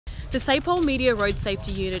The SAPOL Media Road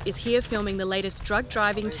Safety Unit is here filming the latest drug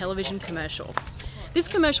driving television commercial. This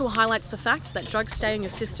commercial highlights the fact that drugs stay in your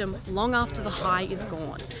system long after the high is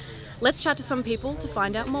gone. Let's chat to some people to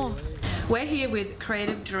find out more. We're here with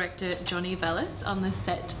creative director Johnny Vellis on the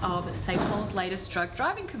set of SAPOL's latest drug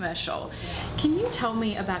driving commercial. Can you tell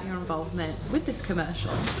me about your involvement with this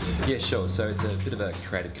commercial? Yeah, sure. So it's a bit of a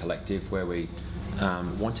creative collective where we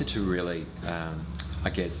wanted to really, I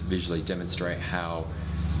guess, visually demonstrate how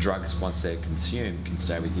drugs, once they're consumed, can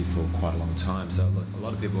stay with you for quite a long time. So a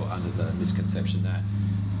lot of people are under the misconception that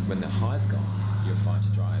when the high's gone, you're fine to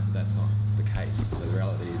drive, but that's not the case. So the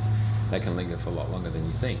reality is they can linger for a lot longer than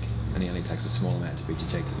you think, and it only takes a small amount to be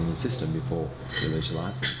detected in your system before you lose your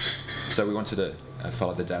license. So we wanted to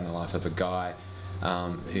follow the day in the life of a guy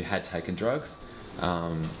who had taken drugs,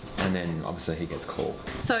 and then obviously he gets caught.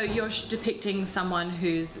 So you're depicting someone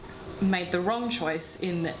who's made the wrong choice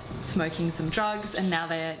in smoking some drugs, and now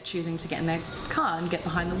they're choosing to get in their car and get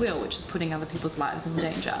behind the wheel, which is putting other people's lives in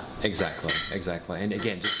danger. Exactly. And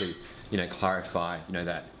again, just to clarify,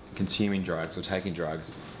 that consuming drugs or taking drugs,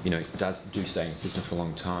 do stay in your system for a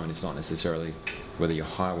long time, and it's not necessarily whether you're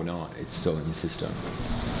high or not, it's still in your system.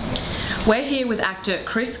 We're here with actor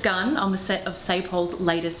Chris Gunn on the set of SAPOL's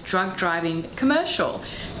latest drug driving commercial.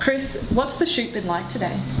 Chris, what's the shoot been like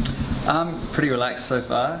today? Pretty relaxed so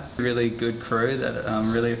far. Really good crew that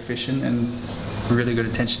really efficient and really good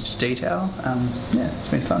attention to detail. Yeah, it's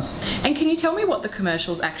been fun. And can you tell me what the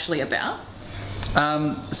commercial's actually about?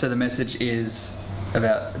 So the message is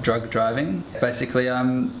about drug driving. Basically,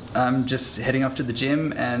 I'm just heading off to the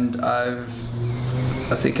gym, and I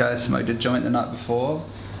think I smoked a joint the night before,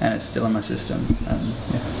 and it's still in my system. And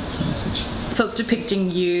yeah, that's the message. So it's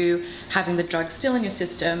depicting you having the drug still in your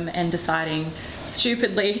system and deciding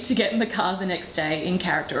stupidly to get in the car the next day, in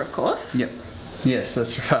character, of course. Yep. Yes,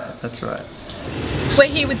 that's right. That's right. We're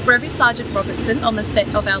here with Brevet Sergeant Robertson on the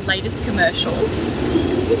set of our latest commercial.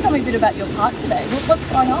 Can you tell me a bit about your part today? What's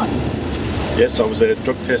going on? Yes, I was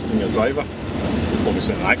drug testing a driver,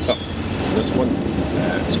 obviously an actor. This one,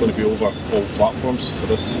 it's going to be over all platforms, so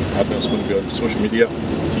this advert's going to be on social media,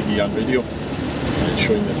 TV and radio,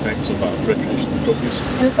 showing the effects of recreational drug use.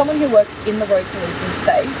 And as someone who works in the road policing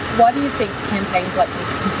space, why do you think campaigns like this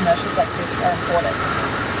and commercials like this are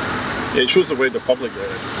important? It shows the wider public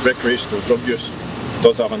that recreational drug use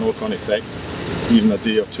does have a knock-on effect, even a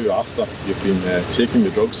day or two after you've been taking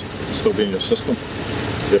the drugs, still be in your system.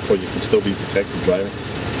 Therefore you can still be detected driving.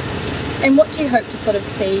 And what do you hope to sort of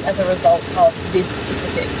see as a result of this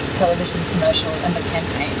specific television commercial and the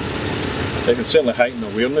campaign? It can certainly heighten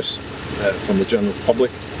awareness from the general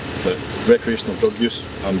public that recreational drug use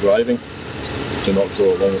and driving do not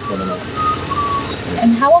go along with one another.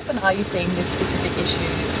 And how often are you seeing this specific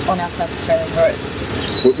issue on our South Australian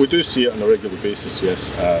roads? We do see it on a regular basis,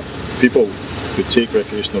 yes. People who take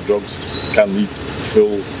recreational drugs can lead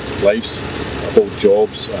full lives, hold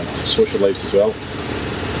jobs and social lives as well,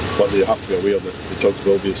 but they have to be aware that the drugs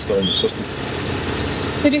will be still in the system.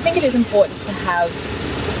 So do you think it is important to have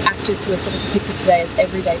actors who are sort of depicted today as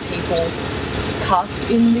everyday people cast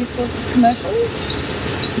in these sorts of commercials?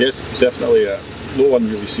 Yes, definitely. No one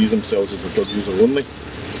really sees themselves as a drug user only.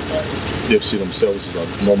 They'll see themselves as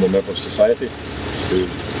a normal member of society who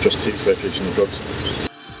just takes recreational drugs.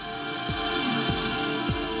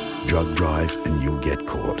 Drug drive and you'll get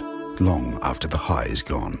caught long after the high is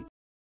gone.